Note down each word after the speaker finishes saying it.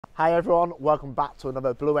Hi everyone, welcome back to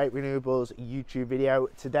another Blue Ape Renewables YouTube video.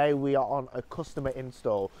 Today we are on a customer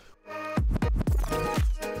install.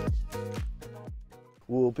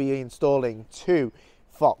 We'll be installing 2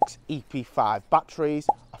 Fox EP5 batteries,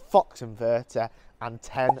 a Fox inverter and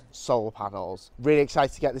 10 solar panels. Really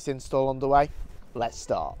excited to get this install underway. Let's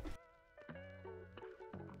start.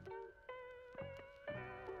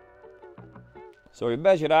 So we've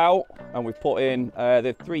measured out and we've put in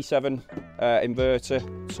the 3.7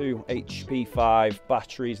 inverter, 2 HP5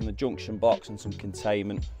 batteries in the junction box and some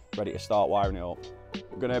containment ready to start wiring it up.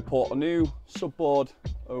 We're going to put a new subboard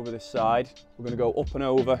over this side. We're going to go up and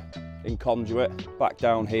over in conduit, back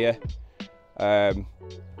down here.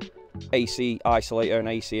 AC isolator and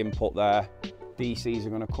AC input there. DCs are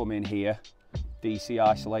going to come in here. DC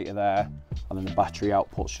isolator there. And then the battery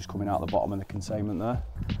output's just coming out the bottom of the containment there.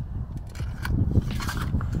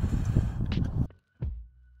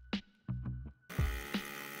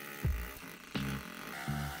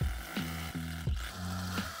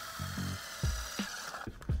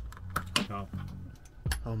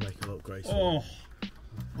 I'll make it look graceful.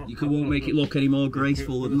 Oh, you won't make it look any more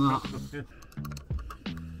graceful than that.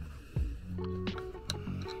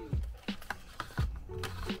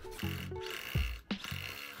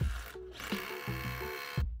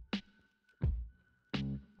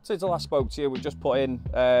 Since I last spoke to you, we've just put in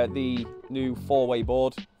the new 4-way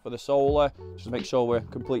board for the solar, just to make sure we're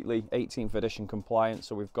completely 18th edition compliant.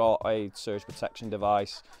 So we've got a surge protection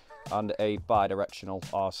device and a bi-directional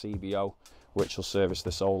RCBO, which will service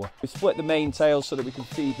the solar. We split the main tails so that we can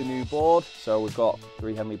feed the new board. So we've got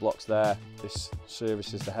 3 Henley blocks there. This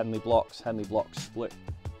services the Henley blocks. Henley blocks split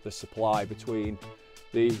the supply between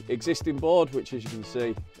the existing board, which as you can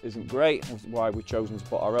see isn't great, which is why we've chosen to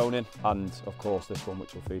put our own in, and of course this one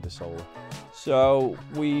which will feed the solar. So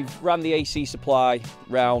we've ran the AC supply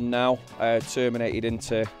round now, terminated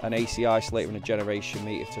into an AC isolator and a generation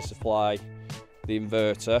meter to supply the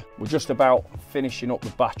inverter. We're just about finishing up the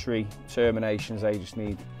battery terminations. They just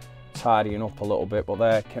need tidying up a little bit, but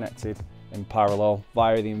they're connected in parallel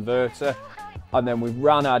via the inverter. And then we've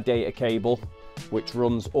ran our data cable, which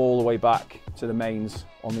runs all the way back to the mains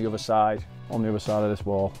on the other side of this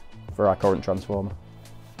wall for our current transformer.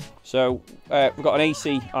 So we've got an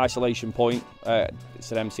AC isolation point.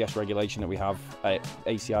 It's an MCS regulation that we have,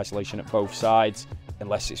 AC isolation at both sides,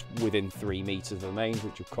 unless it's within 3 meters of the mains,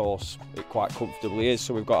 which of course it quite comfortably is.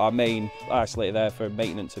 So we've got our main isolator there for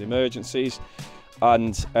maintenance and emergencies.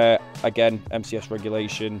 And again, MCS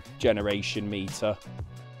regulation, generation meter.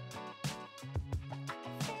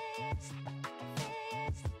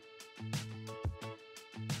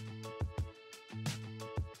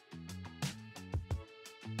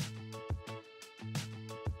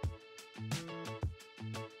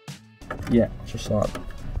 Yeah, just like that.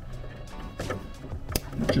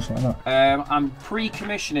 I'm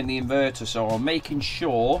pre-commissioning the inverter, so I'm making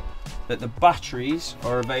sure that the batteries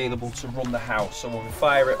are available to run the house. So when we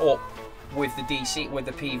fire it up with the DC, with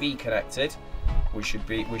the PV connected, we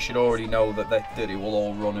should already know that it will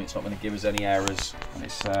all run. It's not going to give us any errors, and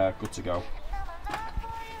it's good to go.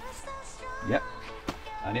 Yep,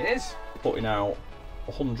 and it is putting out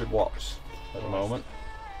 100 watts at the moment.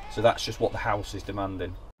 So that's just what the house is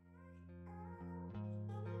demanding.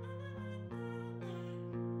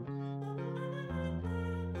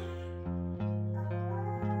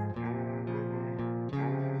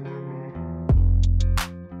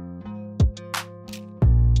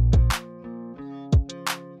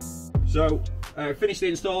 So, finished the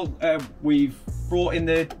install. We've brought in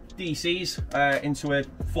the DCs into a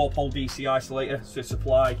 4-pole DC isolator to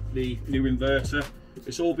supply the new inverter.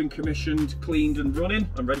 It's all been commissioned, cleaned and running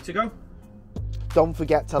and ready to go. Don't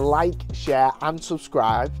forget to like, share and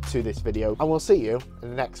subscribe to this video, and we'll see you in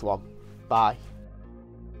the next one. Bye.